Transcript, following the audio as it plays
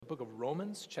book of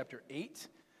Romans, chapter 8.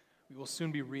 We will soon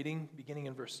be reading, beginning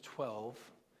in verse 12.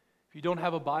 If you don't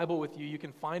have a Bible with you, you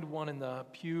can find one in the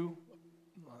pew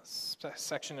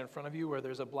section in front of you where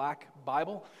there's a black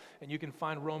Bible, and you can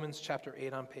find Romans chapter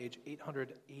 8 on page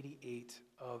 888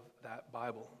 of that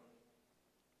Bible.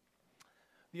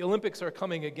 The Olympics are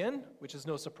coming again, which is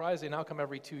no surprise. They now come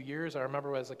every 2 years. I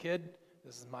remember as a kid,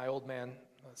 this is my old man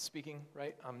speaking,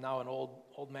 right? I'm now an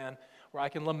old man, where I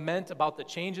can lament about the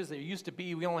changes. There used to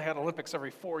be, we only had Olympics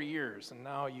every 4 years, and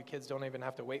now you kids don't even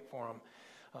have to wait for them.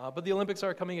 But the Olympics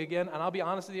are coming again, and I'll be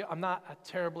honest with you, I'm not a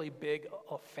terribly big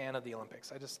fan of the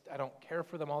Olympics. I don't care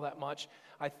for them all that much.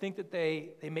 I think that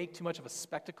they make too much of a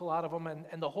spectacle out of them,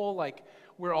 and the whole,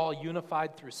 we're all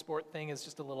unified through sport thing is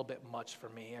just a little bit much for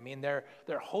me. I mean, they're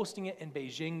hosting it in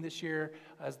Beijing this year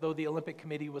as though the Olympic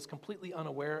Committee was completely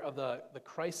unaware of the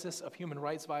crisis of human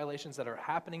rights violations that are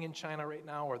happening in China right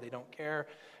now, or they don't care,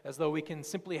 as though we can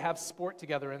simply have sport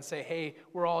together and say, hey,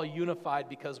 we're all unified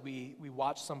because we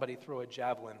watched somebody throw a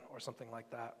javelin or something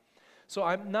like that. So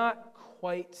I'm not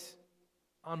quite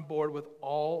on board with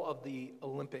all of the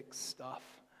Olympic stuff.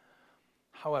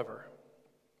 However,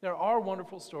 there are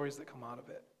wonderful stories that come out of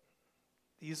it.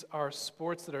 These are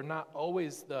sports that are not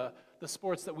always the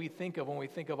sports that we think of when we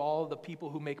think of all of the people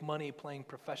who make money playing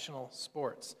professional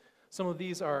sports. Some of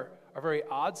these are very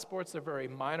odd sports, they're very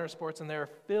minor sports, and they're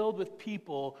filled with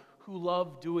people who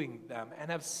love doing them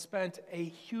and have spent a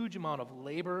huge amount of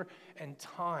labor and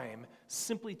time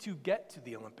simply to get to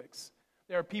the Olympics.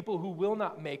 There are people who will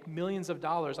not make millions of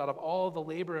dollars out of all the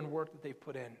labor and work that they've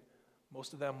put in.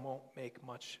 Most of them won't make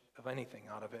much of anything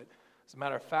out of it. As a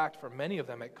matter of fact, for many of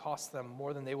them, it costs them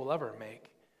more than they will ever make.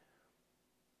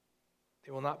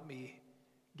 They will not be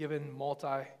given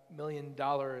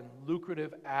multi-million-dollar and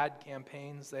lucrative ad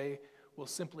campaigns. They will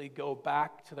simply go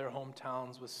back to their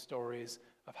hometowns with stories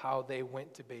of how they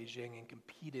went to Beijing and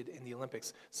competed in the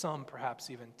Olympics, some perhaps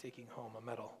even taking home a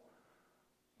medal.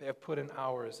 They have put in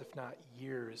hours, if not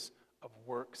years, of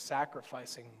work,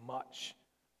 sacrificing much,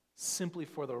 simply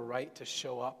for the right to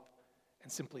show up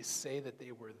and simply say that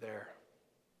they were there.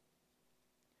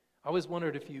 I always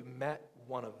wondered if you met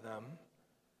one of them,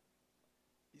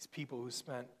 these people who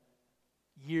spent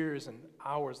years and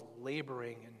hours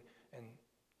laboring and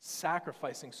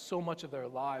sacrificing so much of their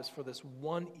lives for this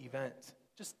one event,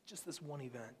 just this one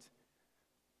event.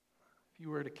 If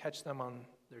you were to catch them on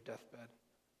their deathbed,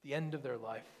 the end of their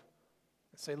life,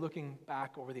 and say, looking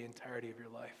back over the entirety of your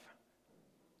life,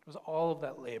 it was all of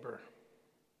that labor.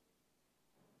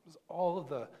 It was all of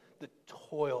the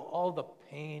toil, all the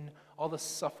pain, all the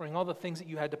suffering, all the things that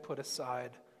you had to put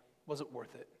aside. Was it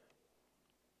worth it?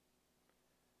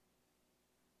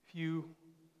 If you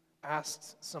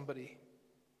asked somebody,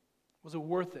 was it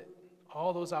worth it,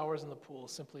 all those hours in the pool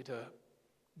simply to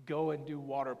go and do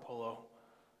water polo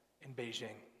in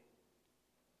Beijing?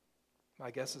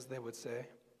 My guess is they would say,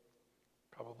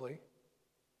 probably,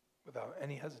 without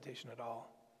any hesitation at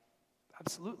all,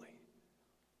 absolutely.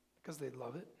 Because they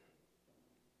love it.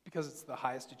 Because it's the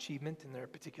highest achievement in their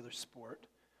particular sport.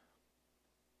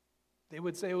 They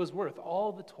would say it was worth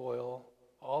all the toil,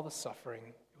 all the suffering.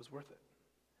 It was worth it.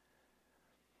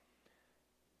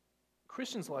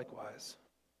 Christians, likewise,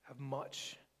 have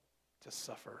much to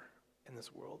suffer in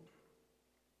this world.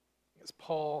 As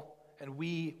Paul and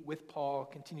we, with Paul,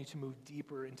 continue to move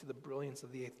deeper into the brilliance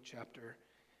of the 8th chapter,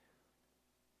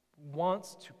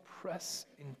 wants to press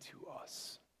into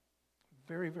us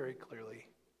very, very clearly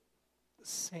the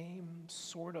same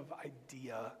sort of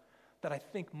idea that I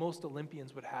think most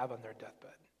Olympians would have on their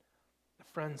deathbed.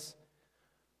 Friends,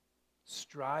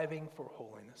 striving for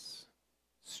holiness,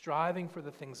 striving for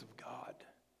the things of God,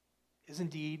 is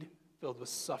indeed filled with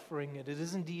suffering, and it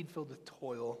is indeed filled with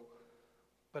toil,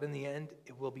 but in the end,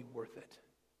 it will be worth it.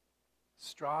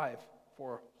 Strive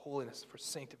for holiness, for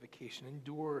sanctification.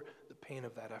 Endure the pain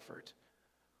of that effort,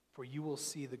 for you will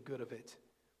see the good of it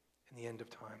in the end of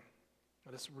time.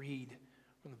 Let us read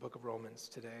from the book of Romans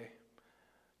today,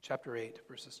 chapter 8,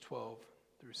 verses 12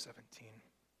 through 17.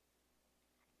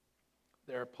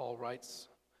 There, Paul writes,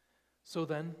 "So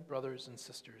then, brothers and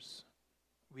sisters,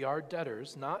 we are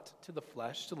debtors not to the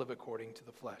flesh to live according to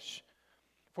the flesh.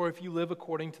 For if you live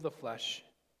according to the flesh,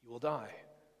 you will die.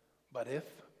 But if,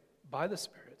 by the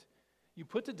Spirit, you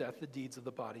put to death the deeds of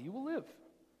the body, you will live.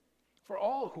 For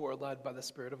all who are led by the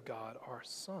Spirit of God are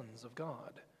sons of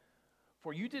God.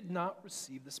 For you did not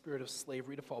receive the spirit of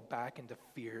slavery to fall back into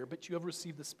fear, but you have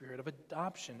received the spirit of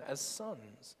adoption as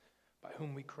sons, by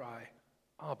whom we cry,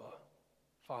 Abba,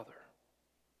 Father.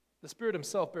 The Spirit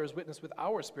himself bears witness with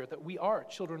our spirit that we are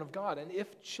children of God, and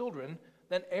if children,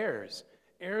 then heirs,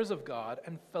 heirs of God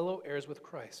and fellow heirs with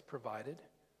Christ, provided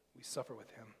we suffer with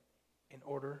him, in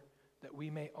order that we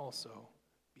may also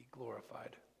be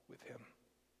glorified with him.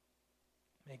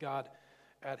 May God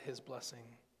add his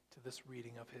blessing to this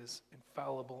reading of his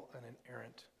infallible and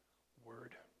inerrant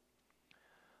word.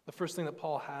 The first thing that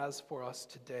Paul has for us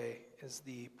today is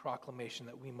the proclamation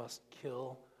that we must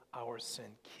kill our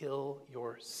sin. Kill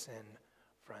your sin,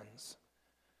 friends.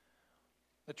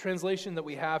 The translation that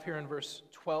we have here in verse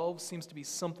 12 seems to be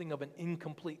something of an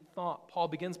incomplete thought. Paul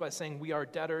begins by saying we are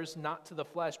debtors not to the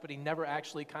flesh, but he never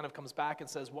actually kind of comes back and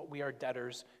says what we are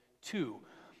debtors to.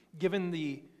 Given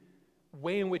the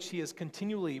way in which he has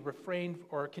continually refrained,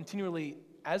 or continually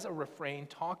as a refrain,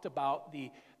 talked about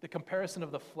the comparison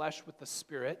of the flesh with the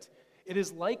spirit, it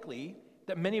is likely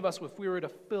that many of us, if we were to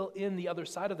fill in the other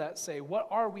side of that, say, what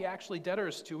are we actually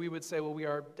debtors to? We would say, well, we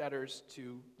are debtors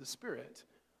to the Spirit.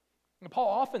 And Paul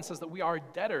often says that we are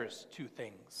debtors to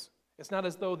things. It's not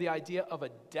as though the idea of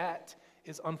a debt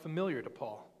is unfamiliar to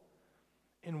Paul.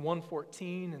 In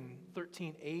 1:14 and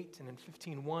 13:8 and in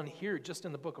 15:1, here just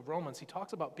in the book of Romans, he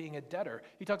talks about being a debtor.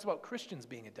 He talks about Christians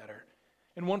being a debtor.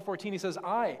 In 1:14, he says,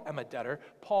 I am a debtor.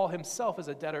 Paul himself is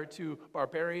a debtor to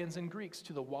barbarians and Greeks,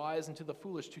 to the wise and to the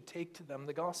foolish, to take to them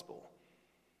the gospel.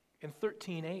 In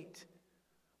 13:8,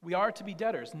 we are to be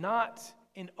debtors, not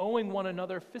in owing one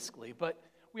another fiscally, but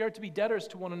we are to be debtors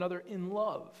to one another in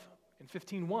love. In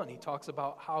 15:1, he talks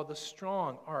about how the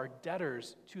strong are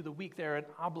debtors to the weak. They are an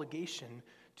obligation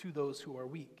to those who are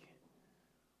weak.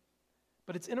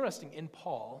 But it's interesting, in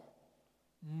Paul,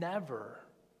 never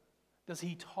does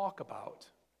he talk about,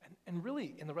 and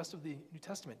really in the rest of the New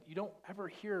Testament, you don't ever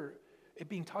hear it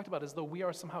being talked about as though we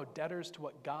are somehow debtors to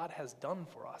what God has done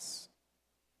for us.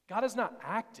 God has not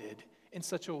acted in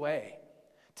such a way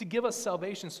to give us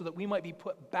salvation so that we might be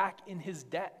put back in his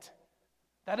debt.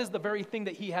 That is the very thing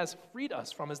that he has freed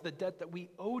us from, is the debt that we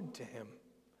owed to him.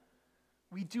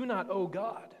 We do not owe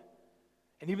God.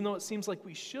 And even though it seems like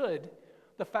we should,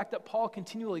 the fact that Paul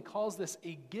continually calls this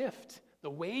a gift, the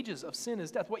wages of sin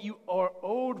is death. What you are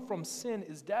owed from sin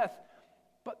is death.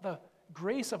 But the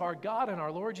grace of our God and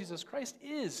our Lord Jesus Christ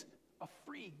is a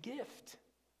free gift.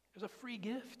 There's a free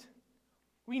gift.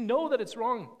 We know that it's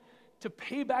wrong to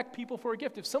pay back people for a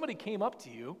gift. If somebody came up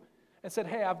to you and said,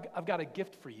 hey, I've got a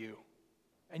gift for you,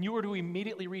 and you were to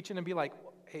immediately reach in and be like,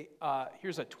 hey,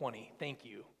 here's a 20, thank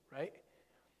you, right?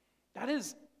 That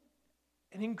is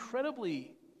an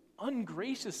incredibly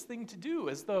ungracious thing to do,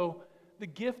 as though the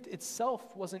gift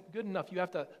itself wasn't good enough. You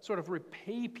have to sort of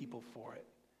repay people for it.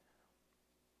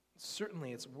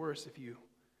 Certainly it's worse if you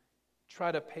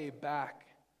try to pay back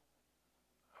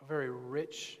a very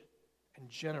rich and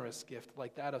generous gift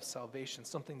like that of salvation,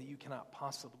 something that you cannot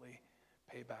possibly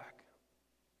pay back.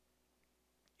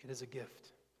 It is a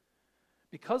gift.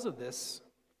 Because of this,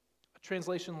 a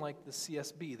translation like the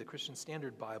CSB, the Christian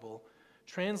Standard Bible,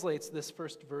 translates this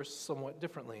first verse somewhat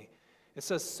differently. It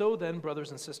says, so then,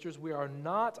 brothers and sisters, we are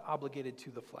not obligated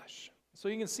to the flesh. So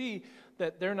you can see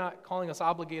that they're not calling us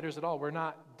obligators at all. We're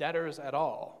not debtors at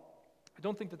all. I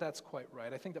don't think that that's quite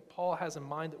right. I think that Paul has in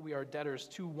mind that we are debtors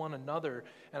to one another,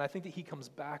 and I think that he comes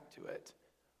back to it.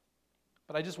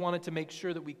 But I just wanted to make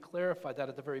sure that we clarified that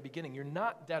at the very beginning. You're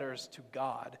not debtors to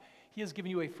God. He has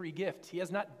given you a free gift. He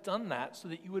has not done that so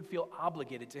that you would feel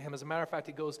obligated to him. As a matter of fact,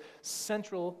 it goes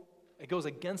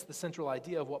against the central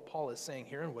idea of what Paul is saying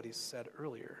here and what he said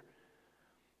earlier.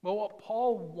 Well, what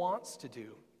Paul wants to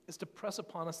do is to press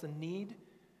upon us the need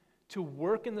to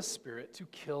work in the Spirit to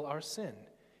kill our sin.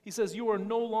 He says you are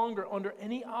no longer under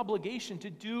any obligation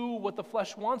to do what the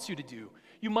flesh wants you to do.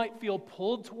 You might feel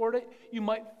pulled toward it. You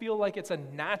might feel like it's a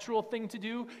natural thing to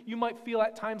do. You might feel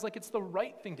at times like it's the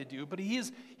right thing to do. But he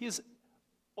is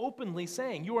openly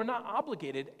saying you are not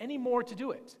obligated anymore to do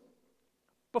it.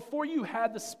 Before you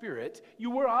had the Spirit, you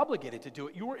were obligated to do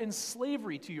it. You were in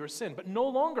slavery to your sin, but no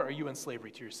longer are you in slavery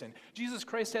to your sin. Jesus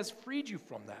Christ has freed you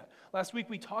from that. Last week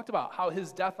we talked about how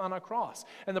his death on a cross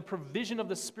and the provision of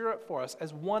the Spirit for us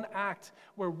as one act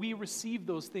where we receive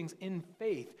those things in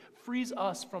faith frees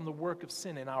us from the work of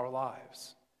sin in our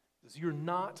lives. Because you're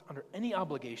not under any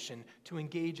obligation to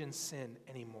engage in sin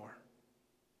anymore.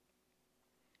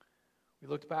 We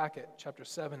looked back at chapter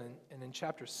 7, and in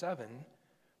chapter 7,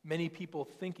 many people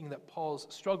thinking that Paul's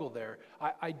struggle there,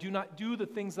 I do not do the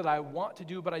things that I want to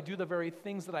do, but I do the very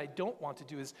things that I don't want to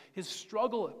do, is his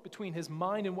struggle between his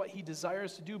mind and what he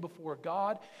desires to do before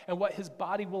God and what his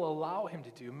body will allow him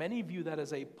to do. Many view that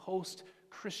as a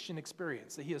post-Christian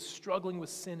experience, that he is struggling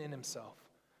with sin in himself.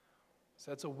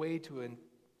 So that's a way to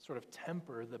sort of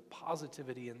temper the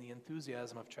positivity and the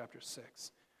enthusiasm of chapter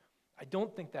 6. I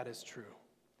don't think that is true.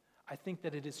 I think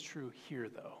that it is true here,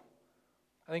 though.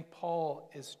 I think Paul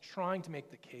is trying to make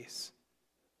the case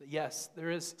that yes, there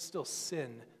is still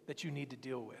sin that you need to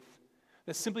deal with.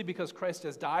 That simply because Christ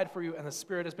has died for you and the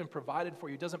Spirit has been provided for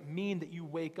you doesn't mean that you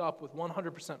wake up with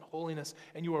 100% holiness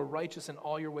and you are righteous in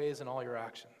all your ways and all your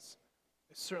actions.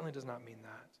 It certainly does not mean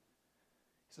that.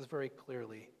 He says very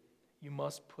clearly, you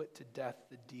must put to death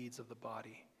the deeds of the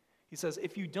body. He says,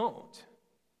 if you don't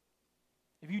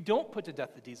put to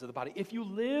death the deeds of the body, if you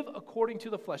live according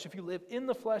to the flesh, if you live in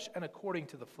the flesh and according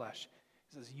to the flesh,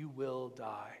 he says, you will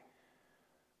die.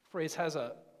 The phrase has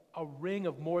a ring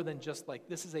of more than just like,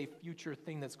 this is a future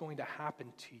thing that's going to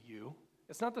happen to you.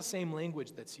 It's not the same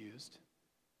language that's used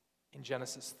in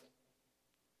Genesis,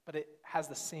 but it has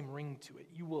the same ring to it.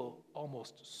 You will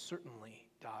almost certainly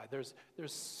die. There's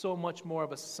so much more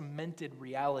of a cemented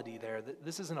reality there that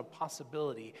this isn't a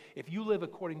possibility. If you live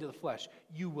according to the flesh,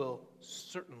 you will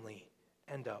certainly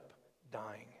end up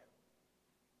dying.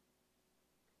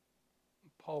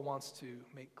 Paul wants to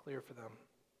make clear for them,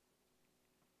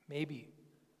 maybe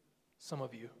some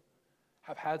of you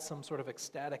have had some sort of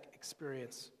ecstatic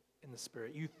experience in the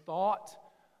Spirit. You thought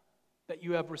that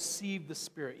you have received the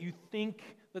Spirit. You think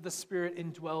that the Spirit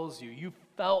indwells you. You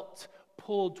felt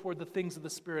pulled toward the things of the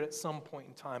Spirit at some point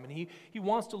in time. And he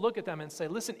wants to look at them and say,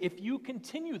 listen, if you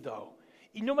continue though,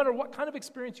 no matter what kind of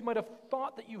experience you might have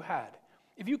thought that you had,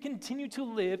 if you continue to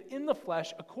live in the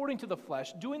flesh, according to the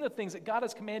flesh, doing the things that God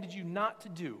has commanded you not to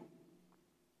do,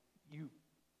 you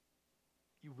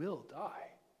will die.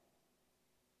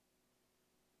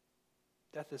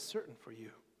 Death is certain for you.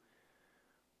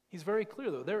 He's very clear,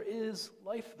 though. There is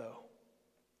life, though.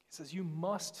 He says you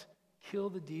must kill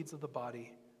the deeds of the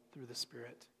body through the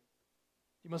Spirit.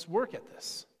 You must work at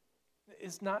this.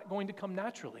 It's not going to come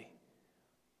naturally.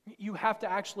 You have to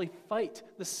actually fight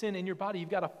the sin in your body. You've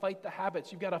got to fight the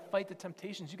habits. You've got to fight the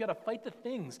temptations. You've got to fight the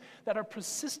things that are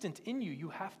persistent in you. You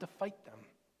have to fight them.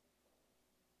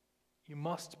 You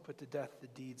must put to death the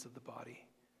deeds of the body.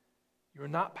 You are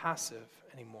not passive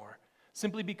anymore.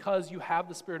 Simply because you have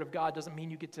the Spirit of God doesn't mean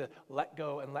you get to let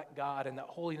go and let God and that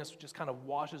holiness just kind of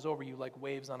washes over you like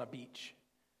waves on a beach.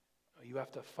 You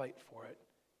have to fight for it.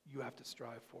 You have to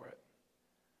strive for it.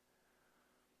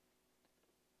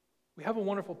 We have a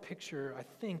wonderful picture, I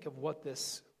think, of what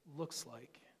this looks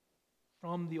like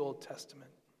from the Old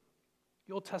Testament.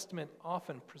 The Old Testament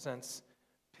often presents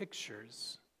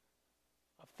pictures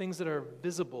of things that are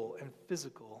visible and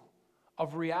physical,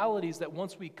 of realities that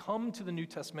once we come to the New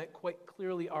Testament quite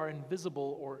clearly are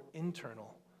invisible or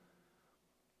internal.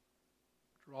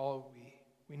 After all,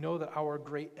 we know that our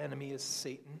great enemy is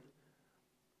Satan,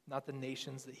 not the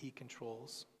nations that he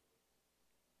controls.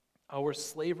 Our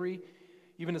slavery,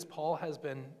 even as Paul has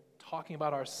been talking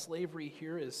about our slavery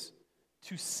here, is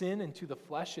to sin and to the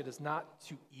flesh. It is not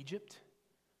to Egypt.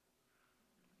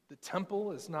 The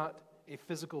temple is not a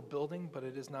physical building, but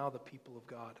it is now the people of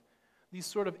God. These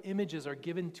sort of images are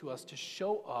given to us to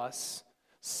show us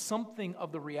something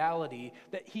of the reality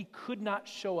that he could not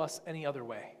show us any other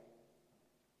way.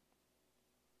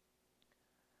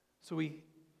 So we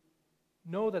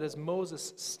know that as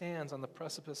Moses stands on the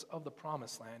precipice of the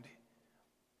promised land,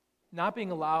 not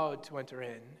being allowed to enter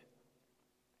in,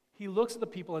 he looks at the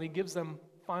people and he gives them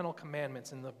final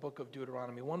commandments in the book of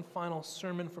Deuteronomy, one final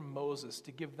sermon from Moses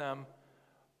to give them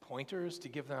pointers, to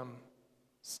give them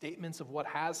statements of what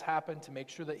has happened, to make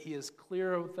sure that he is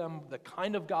clear with them, the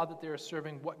kind of God that they are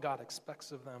serving, what God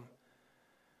expects of them.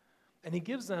 And he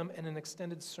gives them in an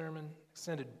extended sermon,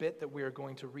 extended bit that we are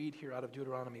going to read here out of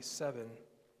Deuteronomy 7,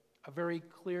 a very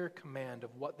clear command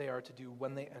of what they are to do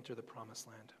when they enter the promised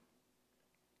land.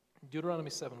 In Deuteronomy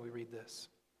 7, we read this.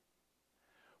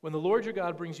 When the Lord your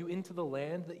God brings you into the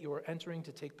land that you are entering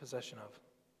to take possession of,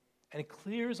 and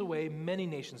clears away many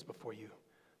nations before you,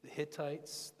 the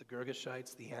Hittites, the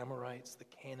Girgashites, the Amorites, the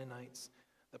Canaanites,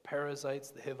 the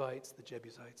Perizzites, the Hivites, the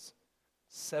Jebusites,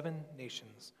 7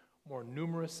 nations more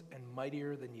numerous and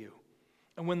mightier than you.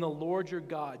 And when the Lord your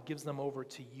God gives them over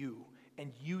to you,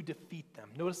 and you defeat them.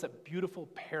 Notice that beautiful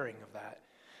pairing of that.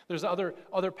 There's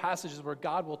other passages where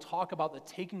God will talk about the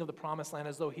taking of the promised land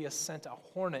as though he has sent a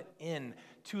hornet in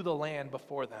to the land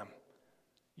before them.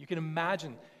 You can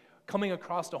imagine coming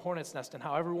across a hornet's nest and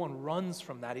how everyone runs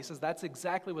from that. He says that's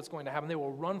exactly what's going to happen. They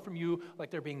will run from you like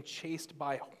they're being chased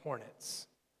by hornets.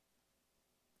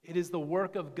 It is the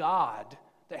work of God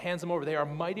that hands them over. They are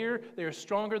mightier, they are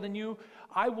stronger than you.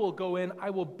 I will go in, I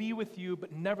will be with you,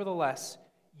 but nevertheless,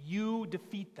 you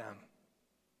defeat them.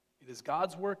 It is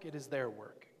God's work, it is their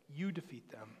work. You defeat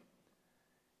them.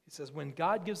 He says, when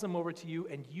God gives them over to you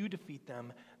and you defeat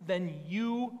them, then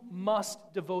you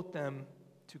must devote them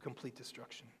to complete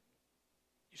destruction.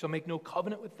 You shall make no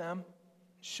covenant with them,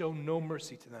 show no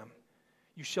mercy to them.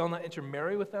 You shall not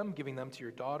intermarry with them, giving them to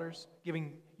your daughters,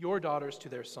 giving your daughters to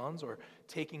their sons, or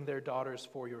taking their daughters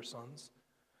for your sons.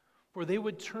 For they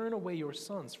would turn away your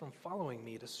sons from following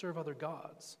me to serve other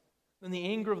gods. Then the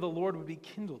anger of the Lord would be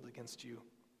kindled against you,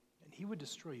 and he would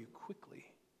destroy you quickly.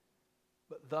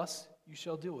 But thus you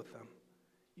shall deal with them.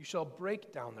 You shall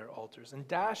break down their altars, and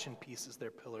dash in pieces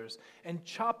their pillars, and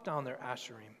chop down their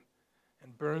asherim,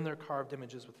 and burn their carved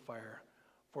images with fire.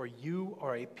 For you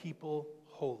are a people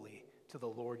holy to the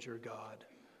Lord your God.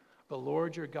 The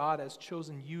Lord your God has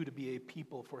chosen you to be a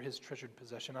people for his treasured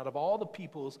possession out of all the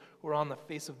peoples who are on the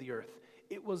face of the earth.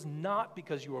 It was not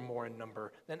because you were more in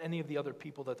number than any of the other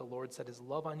people that the Lord set his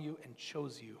love on you and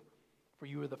chose you, for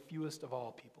you are the fewest of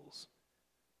all peoples.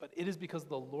 But it is because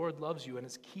the Lord loves you and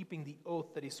is keeping the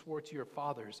oath that he swore to your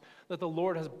fathers, that the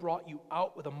Lord has brought you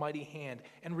out with a mighty hand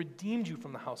and redeemed you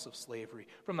from the house of slavery,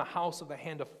 from the house of the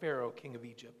hand of Pharaoh, king of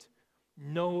Egypt.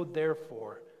 Know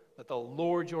therefore that the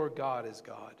Lord your God is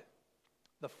God,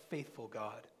 the faithful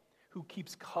God, who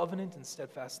keeps covenant and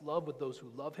steadfast love with those who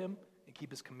love him and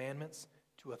keep his commandments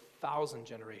to 1,000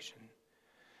 generations,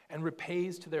 and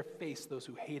repays to their face those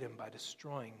who hate him by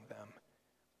destroying them.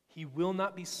 He will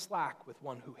not be slack with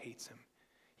one who hates him.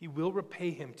 He will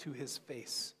repay him to his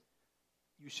face.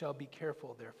 You shall be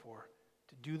careful, therefore,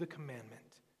 to do the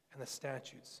commandment and the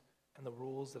statutes and the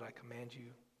rules that I command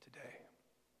you today.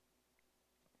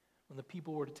 When the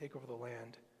people were to take over the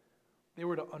land, they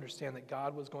were to understand that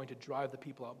God was going to drive the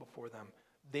people out before them.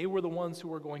 They were the ones who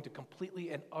were going to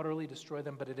completely and utterly destroy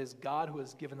them, but it is God who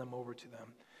has given them over to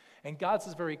them. And God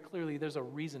says very clearly there's a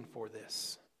reason for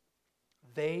this.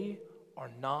 They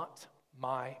are not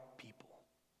my people.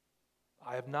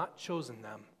 I have not chosen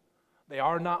them. They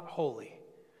are not holy.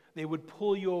 They would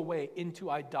pull you away into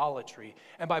idolatry.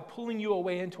 And by pulling you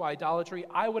away into idolatry,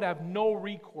 I would have no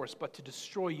recourse but to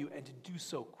destroy you and to do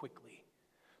so quickly.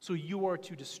 So you are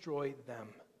to destroy them.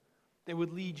 They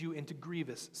would lead you into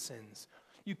grievous sins.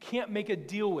 You can't make a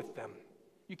deal with them.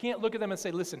 You can't look at them and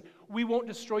say, listen, we won't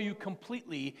destroy you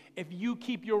completely if you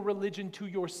keep your religion to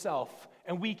yourself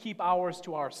and we keep ours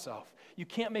to ourselves. You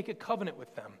can't make a covenant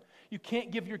with them. You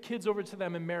can't give your kids over to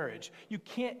them in marriage. You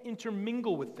can't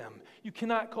intermingle with them. You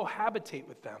cannot cohabitate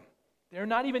with them. They are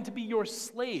not even to be your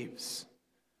slaves.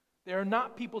 They are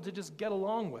not people to just get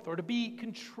along with or to be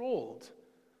controlled,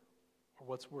 or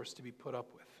what's worse, to be put up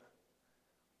with.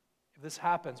 If this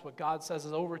happens, what God says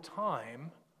is over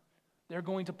time, they're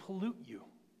going to pollute you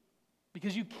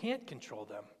because you can't control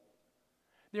them.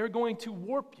 They're going to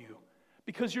warp you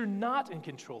because you're not in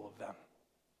control of them.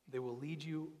 They will lead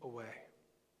you away.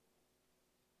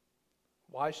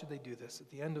 Why should they do this? At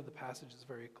the end of the passage is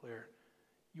very clear.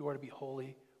 You are to be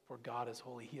holy, for God is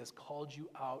holy. He has called you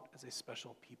out as a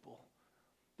special people.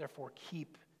 Therefore,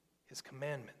 keep his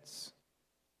commandments.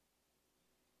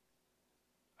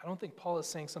 I don't think Paul is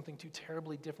saying something too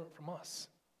terribly different from us.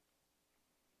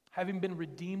 Having been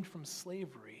redeemed from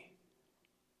slavery,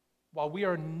 while we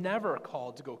are never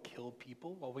called to go kill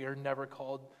people, while we are never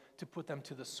called to put them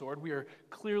to the sword, we are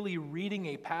clearly reading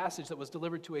a passage that was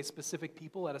delivered to a specific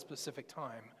people at a specific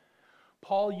time.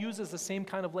 Paul uses the same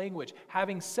kind of language,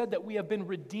 having said that we have been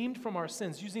redeemed from our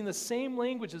sins, using the same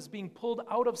language as being pulled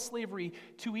out of slavery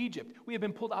to Egypt. We have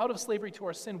been pulled out of slavery to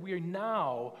our sin. We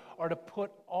now are to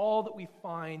put all that we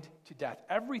find to death.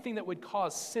 Everything that would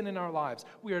cause sin in our lives,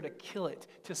 we are to kill it,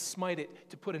 to smite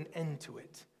it, to put an end to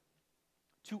it,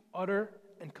 to utter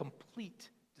and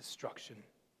complete destruction.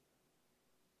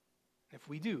 If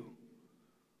we do,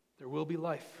 there will be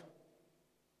life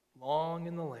long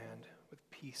in the land with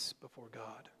peace before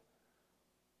God.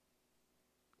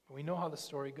 But we know how the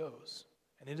story goes,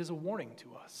 and it is a warning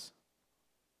to us.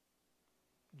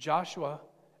 Joshua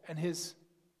and his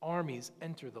armies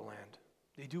enter the land.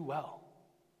 They do well.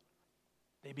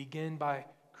 They begin by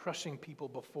crushing people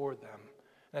before them.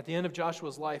 And at the end of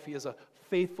Joshua's life, he is a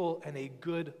faithful and a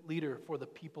good leader for the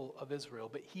people of Israel,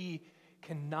 but he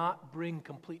cannot bring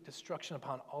complete destruction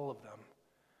upon all of them.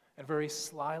 And very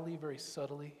slyly, very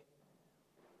subtly,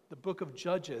 the book of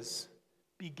Judges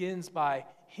begins by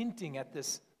hinting at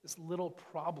this little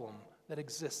problem that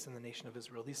exists in the nation of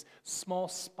Israel, these small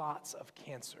spots of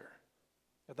cancer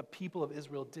that the people of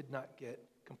Israel did not get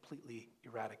completely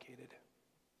eradicated.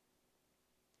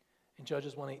 In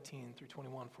Judges 1:18 through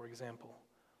 21, for example,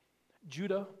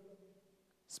 Judah,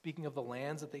 speaking of the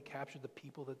lands that they captured, the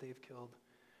people that they've killed,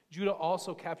 Judah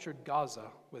also captured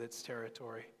Gaza with its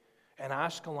territory, and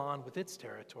Ashkelon with its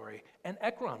territory, and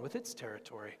Ekron with its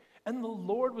territory, And the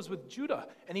Lord was with Judah,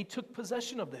 and he took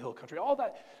possession of the hill country. All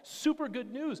that super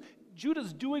good news.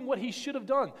 Judah's doing what he should have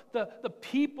done. The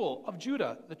people of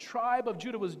Judah, the tribe of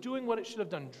Judah was doing what it should have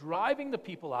done, driving the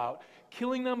people out,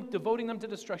 killing them, devoting them to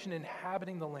destruction,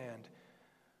 inhabiting the land.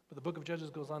 But the book of Judges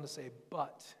goes on to say,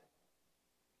 but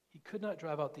he could not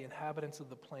drive out the inhabitants of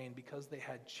the plain because they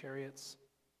had chariots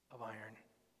of iron.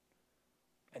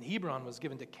 And Hebron was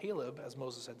given to Caleb, as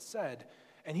Moses had said,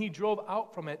 and he drove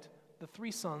out from it the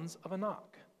 3 sons of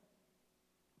Anak.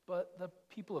 But the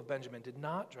people of Benjamin did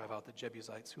not drive out the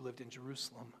Jebusites who lived in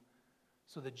Jerusalem.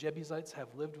 So the Jebusites have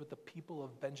lived with the people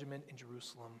of Benjamin in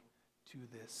Jerusalem to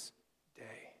this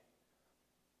day.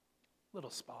 Little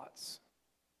spots.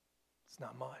 It's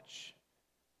not much.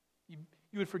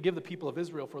 You would forgive the people of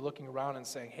Israel for looking around and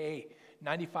saying, hey,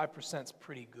 95% is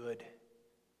pretty good.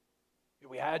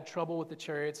 We had trouble with the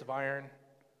chariots of iron.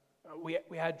 We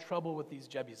had trouble with these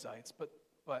Jebusites, but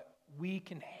we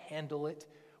can handle it.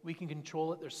 We can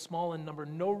control it. They're small in number.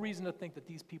 No reason to think that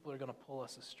these people are going to pull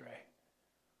us astray.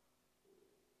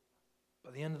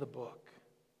 By the end of the book,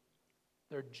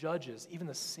 their judges, even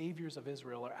the saviors of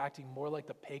Israel, are acting more like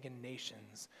the pagan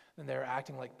nations than they're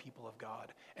acting like people of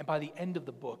God. And by the end of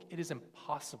the book, it is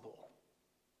impossible,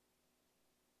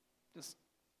 just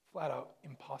flat out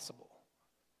impossible,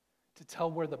 to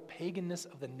tell where the paganness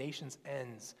of the nations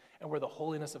ends and where the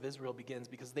holiness of Israel begins,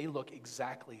 because they look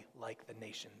exactly like the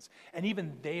nations. And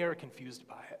even they are confused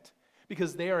by it,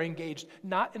 because they are engaged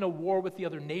not in a war with the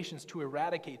other nations to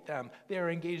eradicate them. They are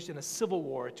engaged in a civil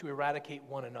war to eradicate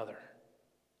one another.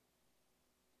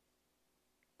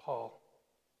 Paul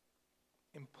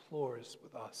implores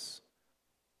with us,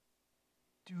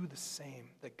 do the same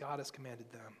that God has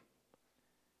commanded them.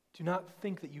 Do not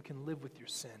think that you can live with your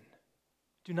sin.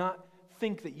 Do not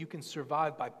think that you can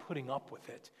survive by putting up with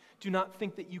it. Do not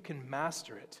think that you can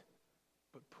master it,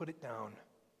 but put it down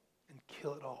and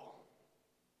kill it all.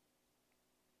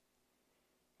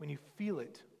 When you feel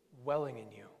it welling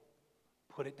in you,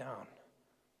 put it down.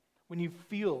 When you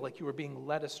feel like you are being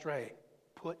led astray,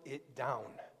 put it down.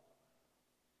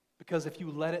 Because if you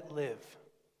let it live,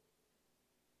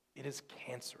 it is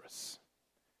cancerous,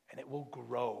 and it will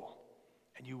grow,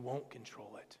 and you won't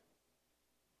control it.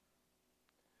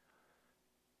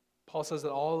 Paul says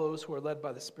that all those who are led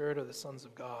by the Spirit are the sons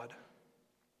of God.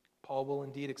 Paul will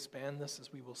indeed expand this,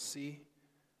 as we will see.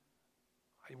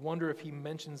 I wonder if he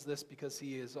mentions this because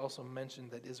he has also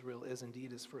mentioned that Israel is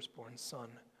indeed his firstborn son.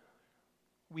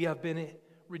 We have been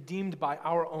redeemed by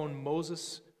our own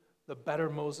Moses, the better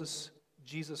Moses,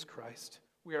 Jesus Christ.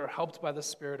 We are helped by the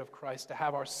Spirit of Christ to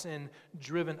have our sin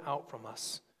driven out from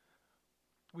us.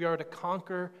 We are to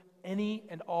conquer any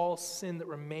and all sin that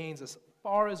remains as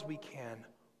far as we can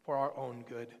for our own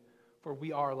good, for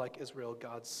we are, like Israel,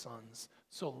 God's sons.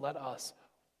 So let us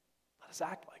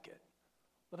act like it.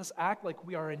 Let us act like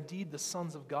we are indeed the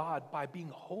sons of God by being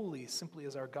holy, simply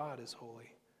as our God is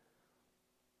holy.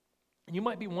 And you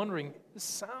might be wondering, this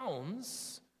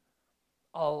sounds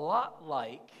a lot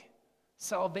like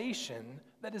salvation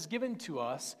that is given to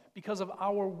us because of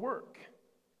our work.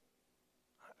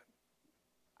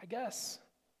 I guess.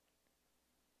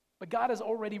 But God has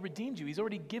already redeemed you. He's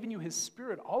already given you His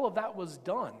Spirit. All of that was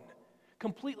done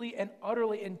completely and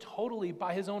utterly and totally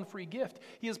by His own free gift.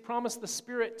 He has promised the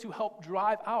Spirit to help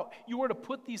drive out. You are to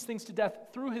put these things to death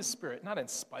through His Spirit, not in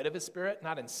spite of His Spirit,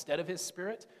 not instead of His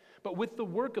Spirit, but with the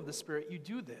work of the Spirit, you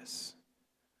do this.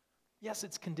 Yes,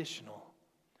 it's conditional,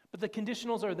 but the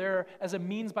conditionals are there as a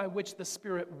means by which the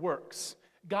Spirit works.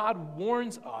 God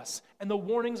warns us, and the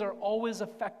warnings are always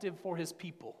effective for His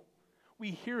people. We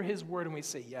hear His word and we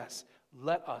say, yes,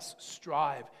 let us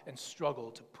strive and struggle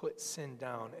to put sin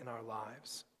down in our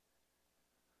lives.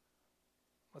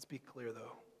 Let's be clear,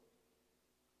 though.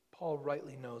 Paul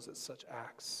rightly knows that such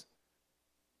acts,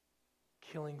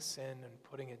 killing sin and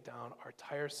putting it down, are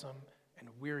tiresome and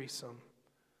wearisome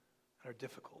and are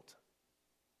difficult.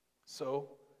 So,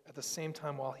 at the same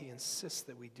time, while he insists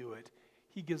that we do it,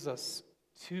 he gives us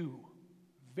two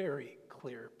very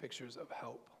clear pictures of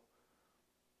help.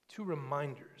 Two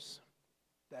reminders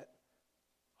that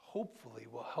hopefully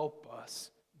will help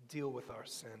us deal with our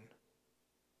sin.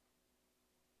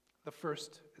 The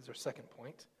first is our second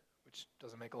point, which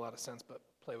doesn't make a lot of sense, but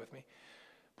play with me.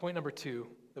 Point number 2,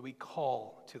 that we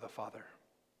call to the Father.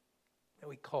 That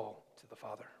we call to the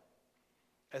Father.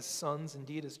 As sons,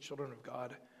 indeed as children of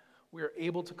God, we are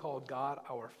able to call God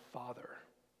our Father.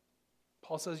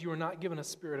 Paul says, you are not given a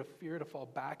spirit of fear to fall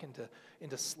back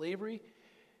into slavery.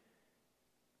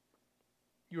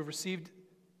 You have received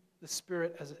the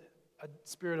Spirit as a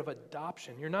spirit of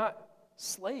adoption. You're not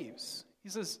slaves. He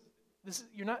says,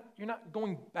 you're not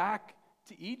going back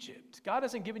to Egypt. God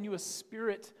hasn't given you a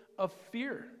spirit of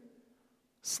fear.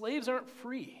 Slaves aren't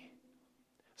free.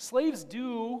 Slaves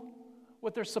do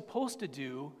what they're supposed to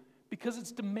do because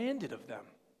it's demanded of them.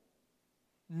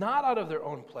 Not out of their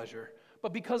own pleasure,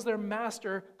 but because their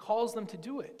master calls them to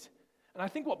do it. And I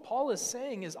think what Paul is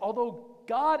saying is, although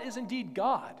God is indeed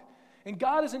God, and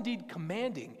God is indeed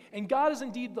commanding, and God is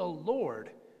indeed the Lord,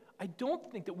 I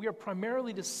don't think that we are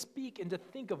primarily to speak and to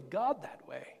think of God that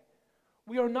way.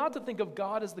 We are not to think of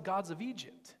God as the gods of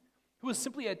Egypt, who is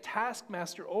simply a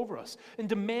taskmaster over us and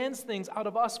demands things out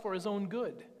of us for his own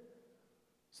good,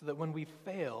 so that when we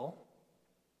fail,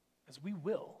 as we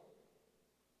will,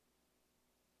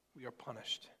 we are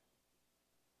punished.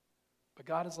 But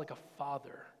God is like a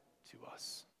father to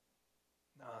us.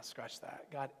 Nah, scratch that.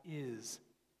 God is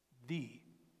the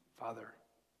Father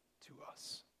to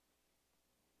us.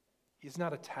 He is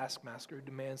not a taskmaster who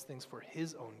demands things for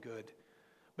his own good,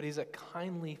 but he's a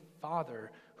kindly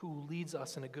Father who leads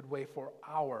us in a good way for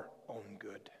our own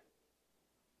good.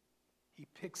 He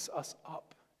picks us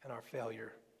up in our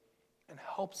failure and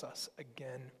helps us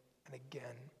again and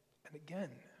again and again.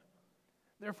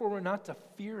 Therefore, we're not to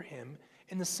fear him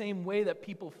in the same way that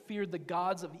people feared the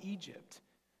gods of Egypt.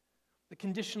 The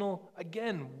conditional,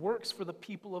 again, works for the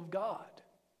people of God.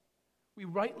 We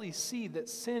rightly see that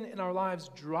sin in our lives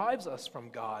drives us from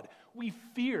God. We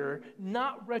fear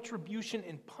not retribution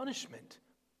and punishment,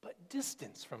 but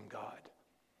distance from God.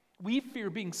 We fear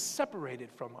being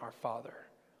separated from our Father.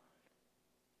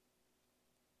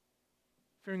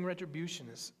 Fearing retribution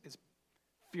is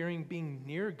fearing being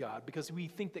near God because we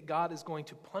think that God is going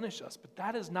to punish us, but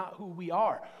that is not who we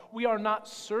are. We are not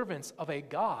servants of a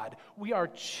God. We are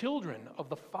children of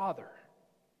the Father.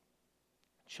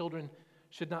 Children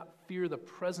should not fear the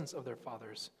presence of their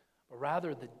fathers, but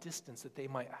rather the distance that they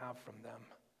might have from them.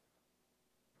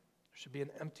 There should be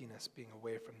an emptiness being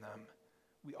away from them.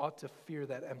 We ought to fear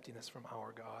that emptiness from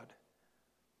our God.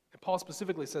 And Paul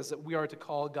specifically says that we are to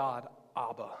call God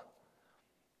Abba.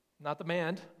 Not the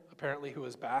man, apparently, who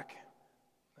is back.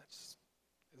 That's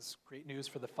is great news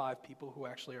for the 5 people who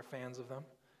actually are fans of them.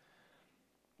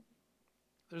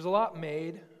 There's a lot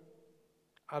made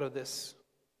out of this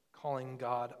calling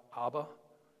God Abba.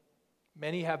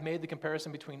 Many have made the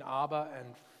comparison between Abba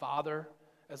and Father,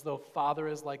 as though Father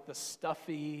is like the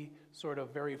stuffy, sort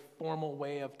of very formal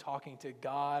way of talking to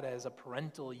God as a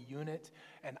parental unit,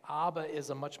 and Abba is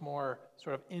a much more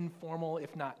sort of informal,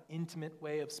 if not intimate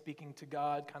way of speaking to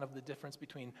God, kind of the difference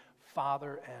between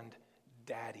Father and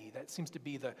Daddy. That seems to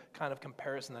be the kind of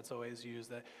comparison that's always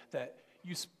used, that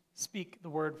you speak the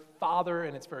word Father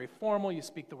and it's very formal, you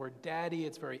speak the word Daddy,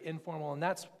 it's very informal, and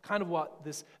that's kind of what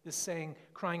this saying,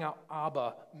 crying out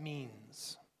Abba,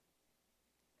 means.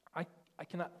 I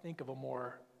cannot think of a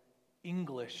more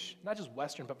English, not just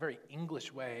Western, but very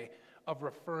English way of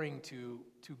referring to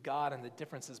God and the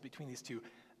differences between these two.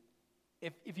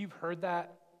 If you've heard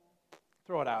that,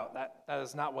 throw it out. That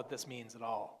is not what this means at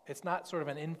all. It's not sort of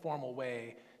an informal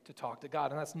way to talk to God,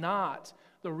 and that's not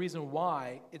the reason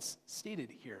why it's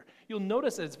stated here. You'll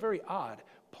notice that it's very odd.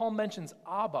 Paul mentions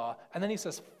Abba, and then he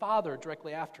says Father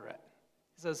directly after it.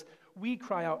 He says, we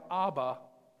cry out Abba,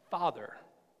 Father.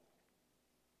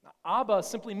 Now, Abba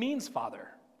simply means Father.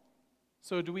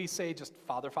 So do we say just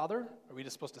Father, Father? Are we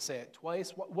just supposed to say it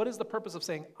twice? What is the purpose of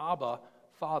saying Abba,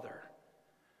 Father?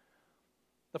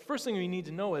 The first thing we need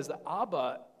to know is that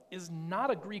Abba is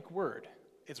not a Greek word.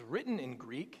 It's written in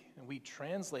Greek, and we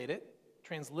transliterate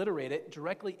it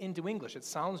directly into English. It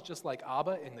sounds just like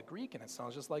Abba in the Greek, and it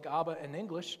sounds just like Abba in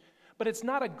English, but it's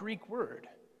not a Greek word.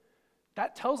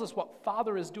 That tells us what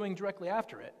Father is doing directly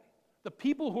after it. The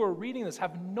people who are reading this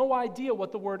have no idea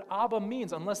what the word Abba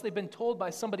means unless they've been told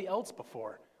by somebody else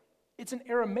before. It's an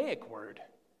Aramaic word.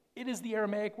 It is the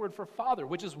Aramaic word for father,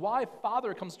 which is why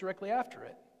Father comes directly after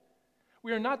it.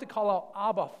 We are not to call out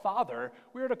Abba, Father.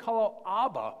 We are to call out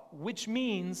Abba, which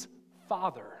means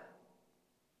Father.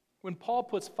 When Paul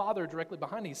puts Father directly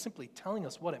behind it, he's simply telling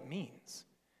us what it means.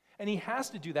 And he has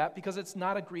to do that because it's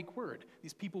not a Greek word.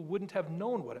 These people wouldn't have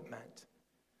known what it meant.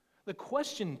 The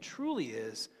question truly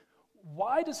is,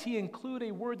 why does he include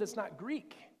a word that's not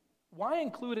Greek? Why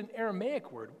include an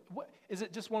Aramaic word? Is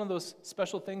it just one of those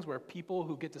special things where people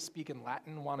who get to speak in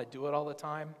Latin want to do it all the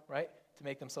time, right? To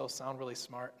make themselves sound really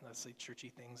smart and let's say churchy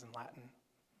things in Latin.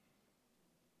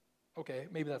 Okay,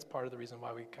 maybe that's part of the reason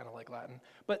why we kind of like Latin.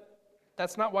 But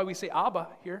that's not why we say Abba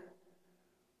here.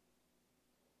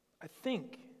 I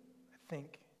think,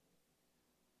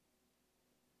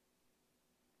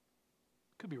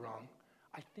 could be wrong.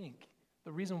 I think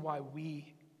the reason why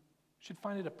we should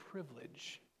find it a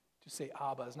privilege to say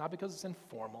Abba is not because it's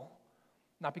informal,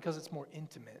 not because it's more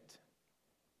intimate,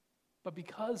 But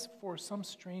because for some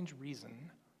strange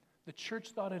reason, the church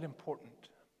thought it important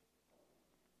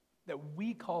that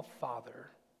we call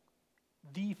Father,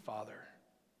 the Father,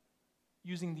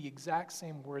 using the exact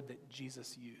same word that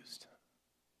Jesus used.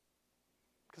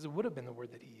 Because it would have been the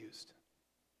word that he used.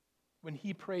 When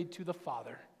he prayed to the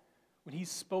Father, when he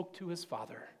spoke to his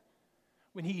Father,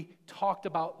 when he talked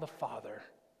about the Father,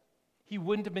 he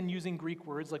wouldn't have been using Greek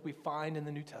words like we find in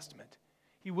the New Testament.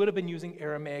 He would have been using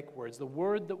Aramaic words. The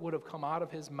word that would have come out of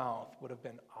his mouth would have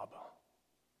been Abba.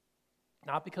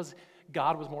 Not because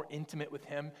God was more intimate with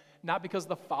him, not because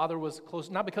the Father was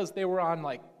close, not because they were on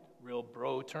like real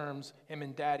bro terms, him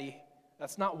and Daddy.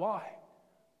 That's not why.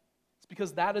 It's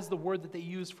because that is the word that they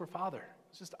used for Father.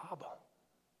 It's just Abba.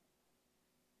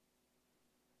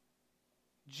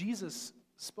 Jesus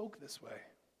spoke this way.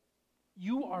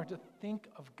 You are to think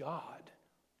of God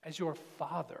as your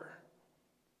Father.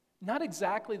 Not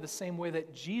exactly the same way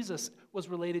that Jesus was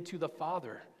related to the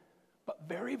Father, but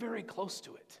very, very close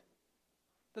to it.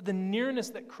 That the nearness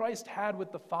that Christ had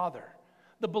with the Father,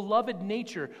 the beloved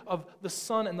nature of the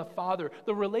Son and the Father,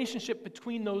 the relationship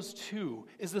between those two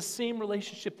is the same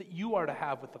relationship that you are to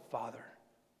have with the Father.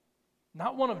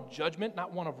 Not one of judgment,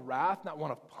 not one of wrath, not one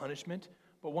of punishment,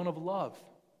 but one of love.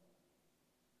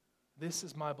 This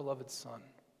is my beloved Son.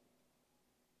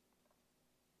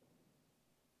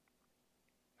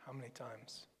 How many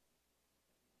times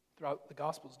throughout the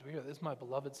Gospels do we hear, this is my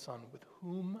beloved Son with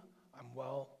whom I'm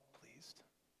well pleased?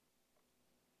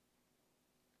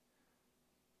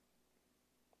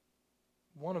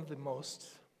 One of the most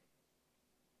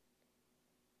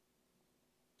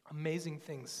amazing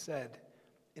things said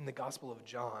in the Gospel of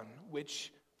John,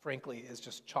 which frankly is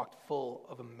just chock full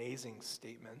of amazing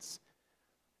statements,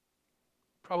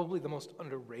 probably the most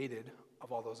underrated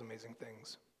of all those amazing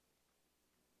things,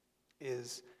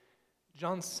 is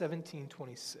John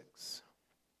 17:26.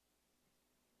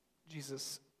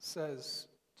 Jesus says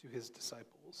to his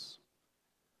disciples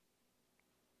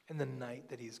in the night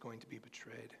that he's going to be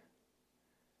betrayed,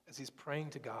 as he's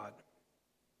praying to God,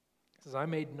 he says, I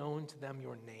made known to them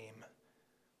your name,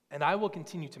 and I will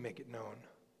continue to make it known,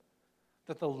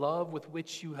 that the love with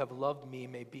which you have loved me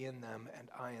may be in them and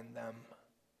I in them.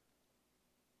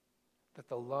 That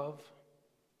the love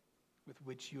with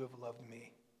which you have loved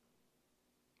me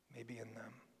may be in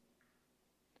them.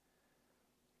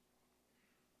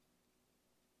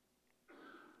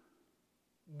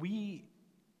 We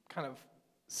kind of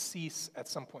cease at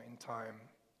some point in time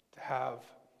to have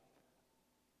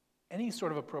any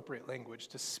sort of appropriate language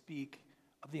to speak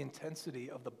of the intensity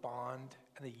of the bond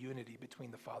and the unity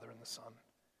between the Father and the Son.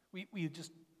 We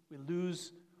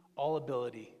lose all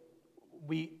ability.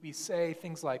 We say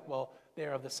things like, well, they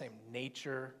are of the same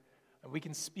nature, and we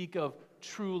can speak of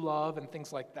true love and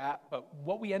things like that, but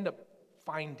what we end up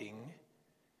finding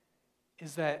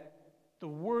is that the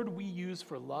word we use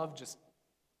for love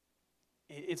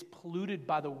it's polluted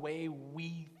by the way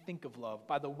we think of love,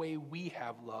 by the way we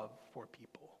have love for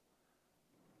people.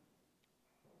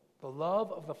 The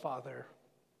love of the Father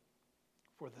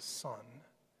for the Son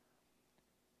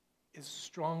is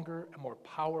stronger and more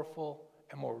powerful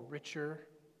and more richer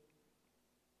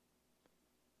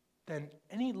than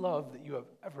any love that you have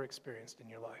ever experienced in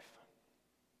your life.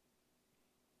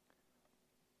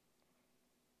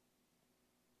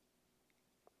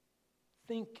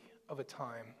 Think of a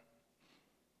time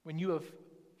when you have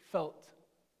felt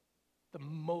the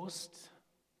most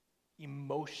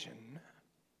emotion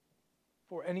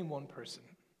for any one person.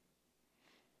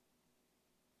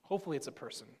 Hopefully it's a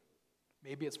person.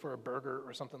 Maybe it's for a burger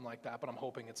or something like that, but I'm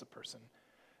hoping it's a person.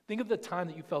 Think of the time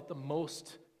that you felt the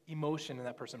most emotion in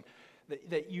that person,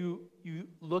 that you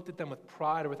looked at them with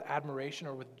pride or with admiration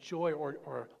or with joy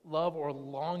or love or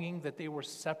longing that they were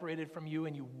separated from you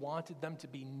and you wanted them to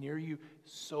be near you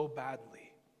so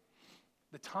badly.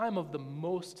 The time of the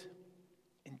most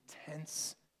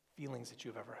intense feelings that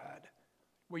you've ever had,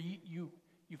 where you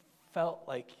felt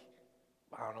like,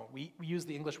 I don't know, we use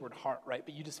the English word heart, right?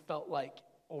 But you just felt like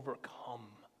overcome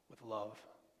with love.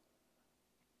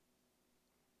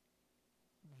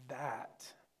 That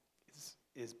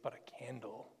is but a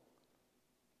candle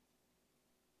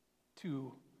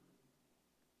to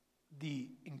the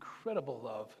incredible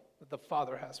love that the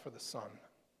Father has for the Son.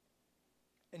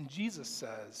 And Jesus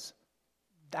says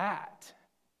that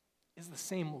is the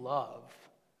same love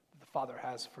that the Father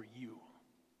has for you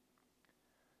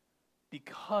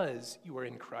because you are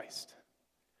in Christ.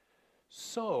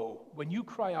 So, when you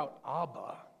cry out,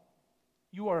 Abba,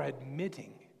 you are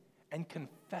admitting and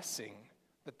confessing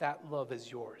that love is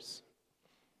yours.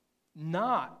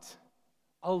 Not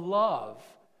a love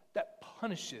that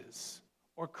punishes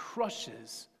or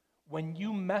crushes when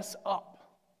you mess up,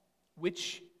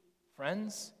 which,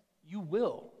 friends, you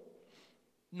will.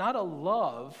 Not a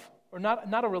love, or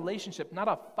not a relationship, not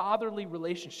a fatherly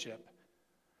relationship,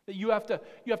 that you have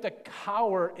to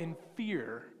cower in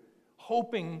fear,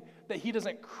 hoping that he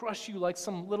doesn't crush you like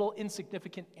some little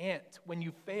insignificant ant when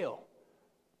you fail.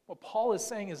 What Paul is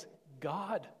saying is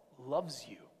God loves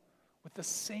you with the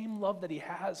same love that he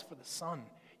has for the Son.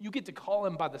 You get to call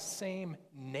him by the same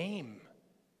name.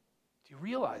 Do you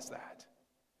realize that?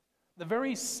 The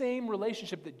very same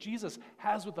relationship that Jesus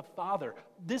has with the Father,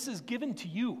 this is given to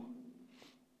you.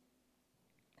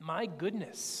 My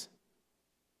goodness.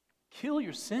 Kill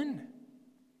your sin.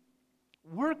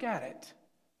 Work at it.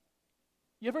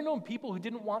 You ever known people who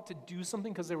didn't want to do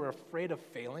something because they were afraid of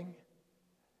failing?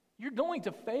 You're going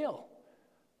to fail.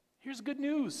 Here's good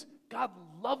news. God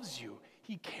loves you.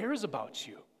 He cares about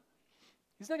you.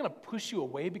 He's not going to push you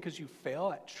away because you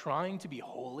fail at trying to be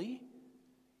holy.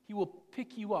 He will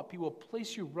pick you up. He will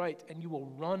place you right, and you will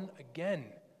run again.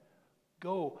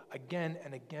 Go again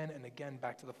and again and again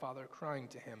back to the Father, crying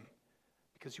to him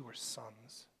because you were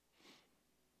sons.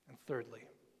 And thirdly,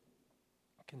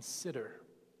 consider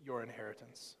your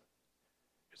inheritance.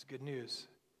 Here's good news.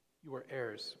 You are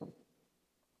heirs.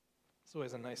 It's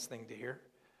always a nice thing to hear.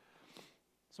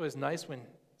 It's always nice when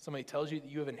somebody tells you that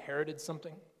you have inherited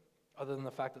something, other than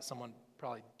the fact that someone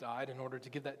probably died in order to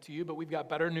give that to you. But we've got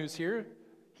better news here.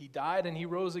 He died and he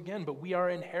rose again, but we are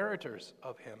inheritors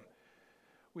of him.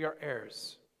 We are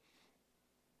heirs.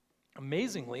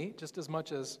 Amazingly, just as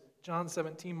much as John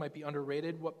 17 might be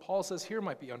underrated, what Paul says here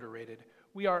might be underrated.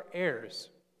 We are heirs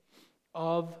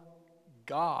of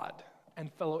God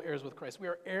and fellow heirs with Christ. We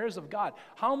are heirs of God.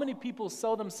 How many people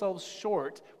sell themselves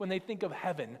short when they think of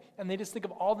heaven and they just think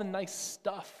of all the nice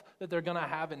stuff that they're going to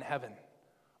have in heaven?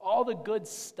 All the good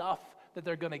stuff that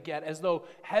they're going to get, as though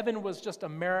heaven was just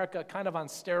America kind of on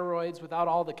steroids without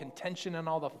all the contention and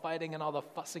all the fighting and all the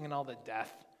fussing and all the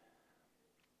death.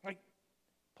 Like,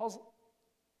 Paul's,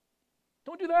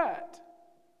 don't do that.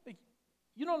 Like,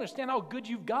 you don't understand how good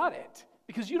you've got it,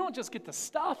 because you don't just get the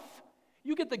stuff.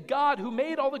 You get the God who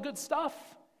made all the good stuff.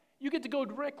 You get to go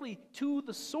directly to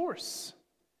the source.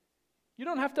 You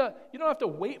don't have to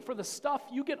wait for the stuff.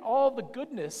 You get all the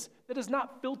goodness that is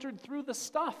not filtered through the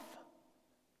stuff.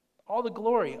 All the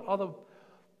glory, all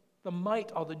the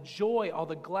might, all the joy, all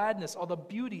the gladness, all the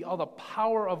beauty, all the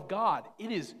power of God.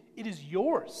 It is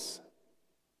yours.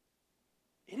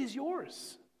 It is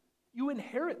yours. You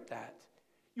inherit that.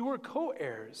 You are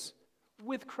co-heirs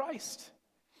with Christ.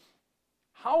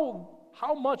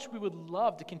 How much we would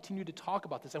love to continue to talk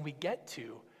about this, and we get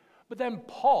to. But then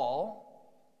Paul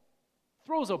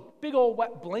throws a big old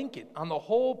wet blanket on the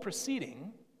whole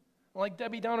proceeding. Like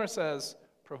Debbie Downer says,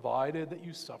 provided that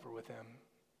you suffer with him.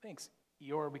 Thanks,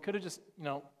 Eeyore. We could have just,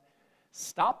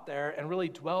 stopped there and really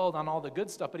dwelled on all the good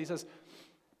stuff. But he says,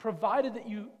 provided that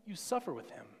you suffer with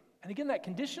him. And again, that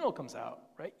conditional comes out,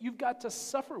 right? You've got to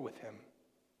suffer with him.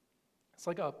 It's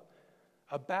like a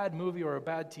bad movie or a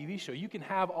bad TV show. You can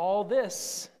have all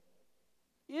this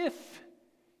if,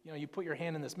 you put your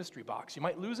hand in this mystery box. You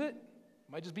might lose it.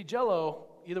 It might just be Jell-O.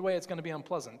 Either way, it's going to be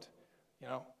unpleasant,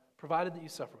 provided that you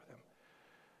suffer with him.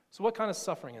 So what kind of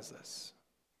suffering is this?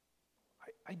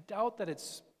 I doubt that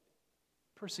it's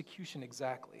persecution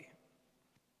exactly.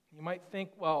 You might think,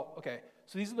 well, okay,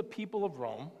 so these are the people of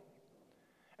Rome,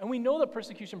 and we know that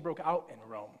persecution broke out in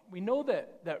Rome. We know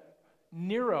that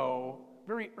Nero,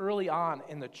 very early on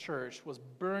in the church, was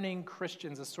burning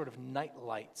Christians as sort of night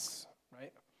lights,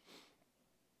 right?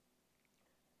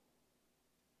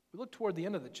 We look toward the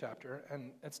end of the chapter,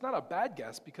 and it's not a bad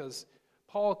guess because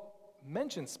Paul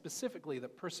mentions specifically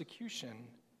that persecution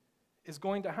is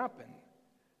going to happen.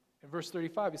 In verse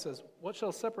 35, he says, what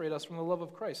shall separate us from the love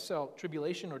of Christ? Shall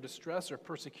tribulation or distress or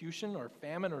persecution or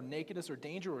famine or nakedness or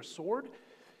danger or sword?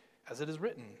 As it is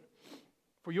written,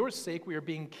 for your sake we are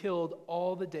being killed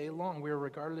all the day long. We are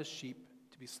regarded as sheep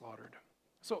to be slaughtered.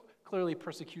 So clearly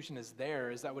persecution is there.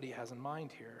 Is that what he has in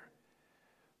mind here?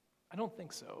 I don't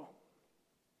think so.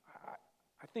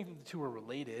 I think that the two are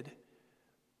related,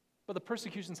 but the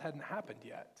persecutions hadn't happened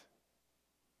yet.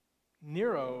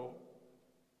 Nero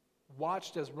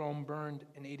watched as Rome burned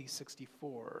in AD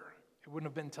 64. It wouldn't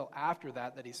have been until after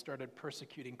that he started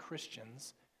persecuting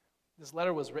Christians. This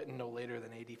letter was written no later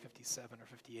than AD 57 or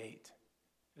 58.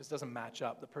 This doesn't match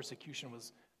up. The persecution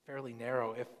was fairly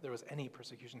narrow, if there was any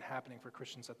persecution happening for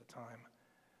Christians at the time.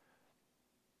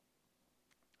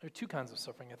 There are two kinds of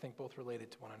suffering, I think, both related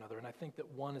to one another, and I think that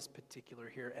one is particular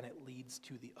here, and it leads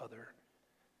to the other.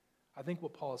 I think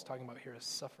what Paul is talking about here is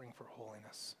suffering for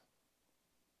holiness.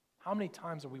 How many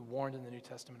times are we warned in the New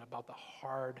Testament about the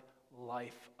hard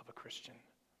life of a Christian?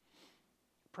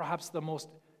 Perhaps the most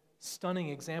stunning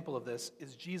example of this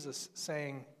is Jesus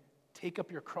saying, take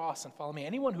up your cross and follow me.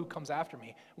 Anyone who comes after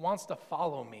me, wants to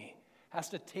follow me, has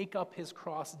to take up his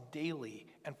cross daily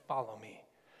and follow me.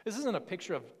 This isn't a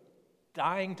picture of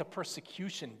dying to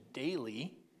persecution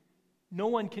daily. No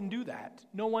one can do that.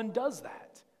 No one does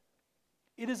that.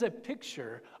 It is a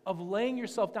picture of laying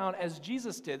yourself down as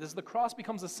Jesus did, as the cross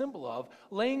becomes a symbol of,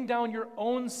 laying down your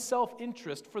own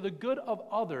self-interest for the good of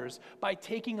others by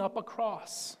taking up a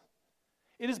cross.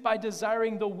 It is by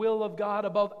desiring the will of God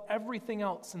above everything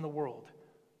else in the world.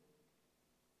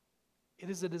 It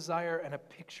is a desire and a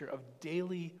picture of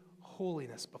daily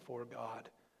holiness before God,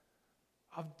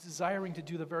 of desiring to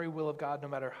do the very will of God no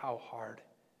matter how hard.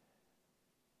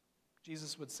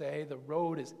 Jesus would say, the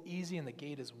road is easy and the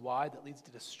gate is wide that leads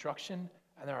to destruction,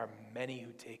 and there are many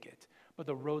who take it. But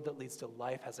the road that leads to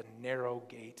life has a narrow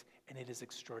gate, and it is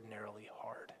extraordinarily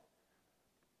hard.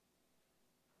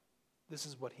 This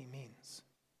is what he means.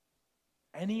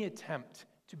 Any attempt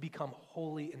to become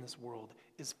holy in this world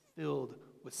is filled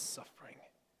with suffering.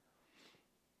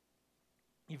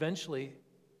 Eventually,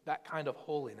 that kind of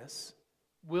holiness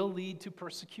will lead to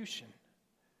persecution.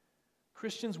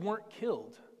 Christians weren't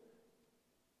killed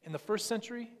in the first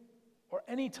century or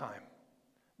any time.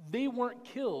 They weren't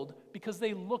killed because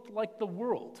they looked like the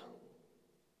world.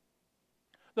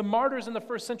 The martyrs in the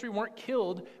first century weren't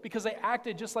killed because they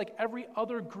acted just like every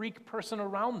other Greek person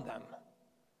around them.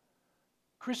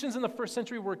 Christians in the first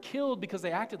century were killed because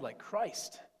they acted like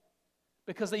Christ,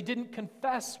 because they didn't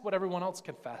confess what everyone else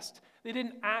confessed. They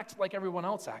didn't act like everyone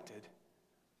else acted.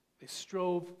 They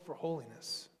strove for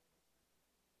holiness.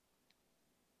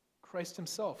 Christ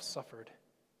himself suffered,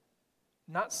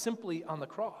 not simply on the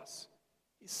cross.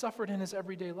 He suffered in his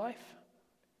everyday life.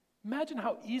 Imagine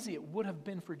how easy it would have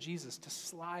been for Jesus to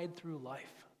slide through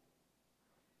life.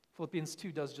 Philippians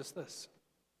 2 does just this.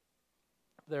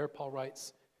 There, Paul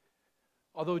writes,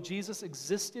 although Jesus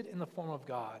existed in the form of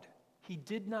God, he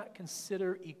did not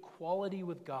consider equality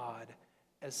with God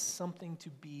as something to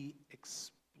be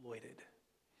exploited.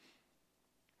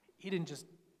 He didn't just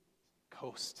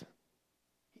coast.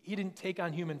 He didn't take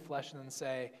on human flesh and then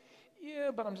say,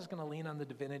 yeah, but I'm just going to lean on the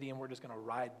divinity and we're just going to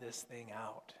ride this thing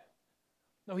out.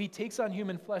 No, he takes on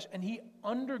human flesh and he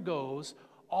undergoes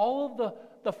all of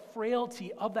the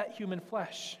frailty of that human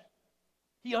flesh.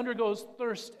 He undergoes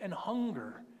thirst and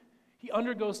hunger. He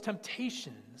undergoes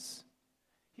temptations.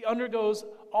 He undergoes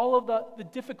all of the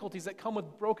difficulties that come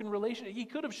with broken relationships. He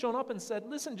could have shown up and said,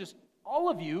 listen, just all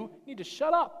of you need to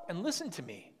shut up and listen to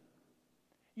me.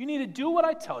 You need to do what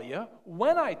I tell you,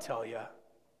 when I tell you.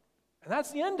 And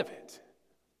that's the end of it.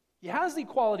 He has the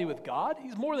equality with God.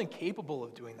 He's more than capable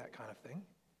of doing that kind of thing.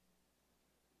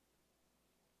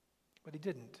 But he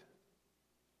didn't.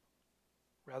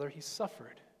 Rather, he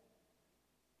suffered.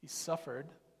 He suffered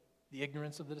the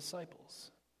ignorance of the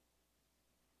disciples.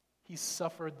 He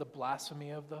suffered the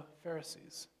blasphemy of the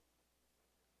Pharisees.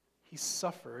 He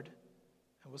suffered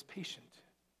and was patient.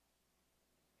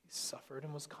 He suffered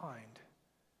and was kind.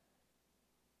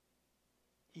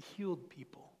 He healed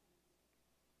people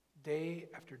day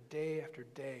after day after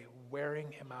day,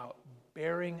 wearing him out,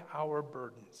 bearing our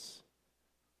burdens.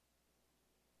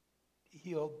 He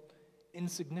healed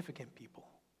insignificant people.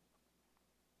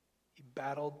 He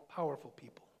battled powerful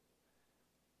people.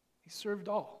 He served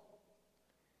all.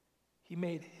 He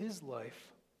made his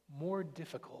life more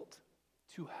difficult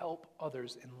to help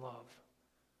others in love.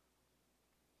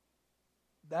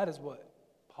 That is what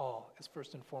Paul is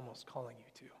first and foremost calling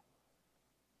you to.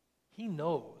 He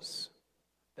knows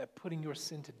that putting your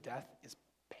sin to death is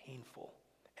painful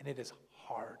and it is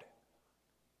hard.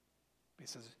 He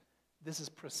says, this is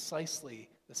precisely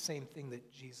the same thing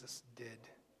that Jesus did.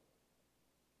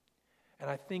 And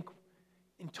I think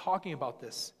in talking about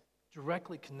this,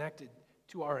 directly connected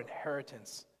to our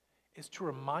inheritance, is to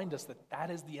remind us that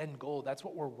that is the end goal. That's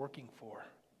what we're working for.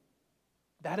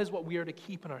 That is what we are to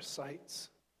keep in our sights.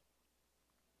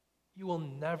 You will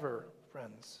never,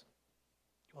 friends,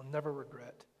 you will never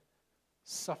regret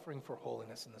suffering for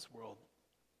holiness in this world.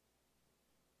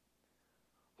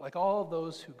 Like all of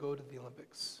those who go to the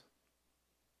Olympics,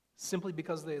 simply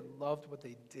because they loved what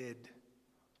they did,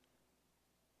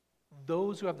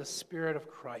 those who have the Spirit of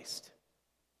Christ,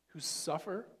 who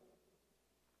suffer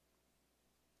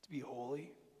to be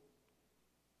holy,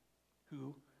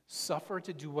 who suffer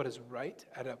to do what is right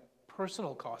at a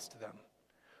personal cost to them,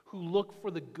 who look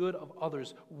for the good of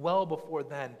others well before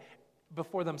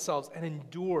themselves, and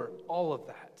endure all of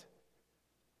that.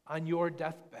 On your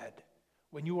deathbed,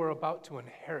 when you are about to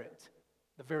inherit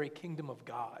the very kingdom of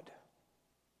God,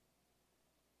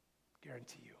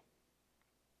 guarantee you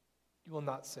will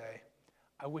not say,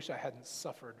 I wish I hadn't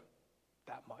suffered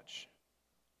that much.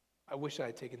 I wish I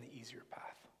had taken the easier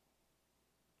path.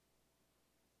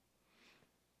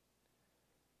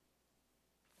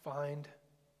 Find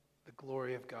the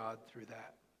glory of God through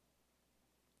that.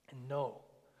 And know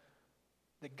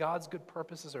that God's good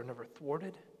purposes are never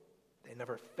thwarted, they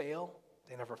never fail,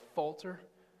 they never falter,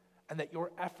 and that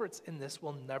your efforts in this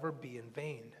will never be in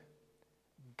vain.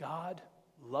 God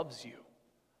loves you.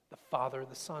 The Father,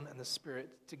 the Son, and the Spirit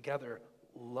together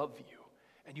love you.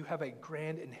 And you have a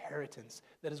grand inheritance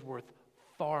that is worth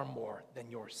far more than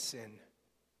your sin.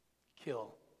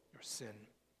 Kill your sin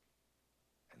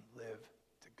and live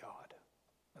to God.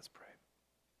 Let's pray.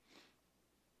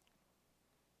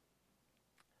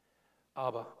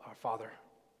 Abba, our Father,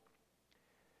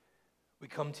 we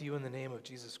come to you in the name of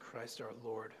Jesus Christ our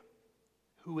Lord,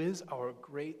 who is our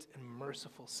great and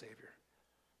merciful Savior,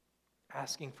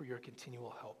 asking for your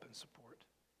continual help and support.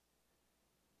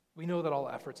 We know that all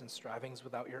efforts and strivings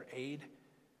without your aid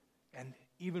and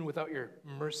even without your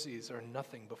mercies are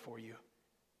nothing before you.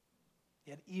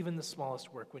 Yet even the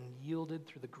smallest work, when yielded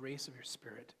through the grace of your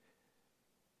Spirit,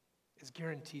 is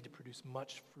guaranteed to produce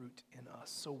much fruit in us.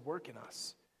 So work in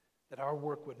us, that our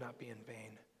work would not be in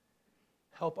vain.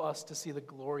 Help us to see the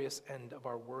glorious end of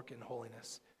our work in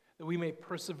holiness, that we may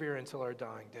persevere until our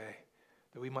dying day,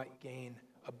 that we might gain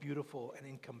a beautiful and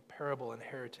incomparable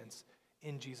inheritance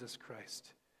in Jesus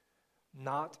Christ,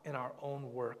 not in our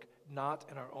own work, not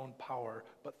in our own power,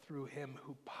 but through him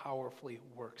who powerfully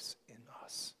works in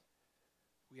us.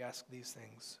 We ask these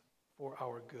things for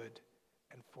our good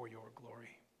and for your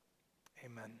glory.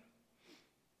 Amen.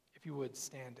 If you would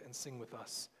stand and sing with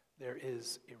us, There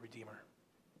is a Redeemer.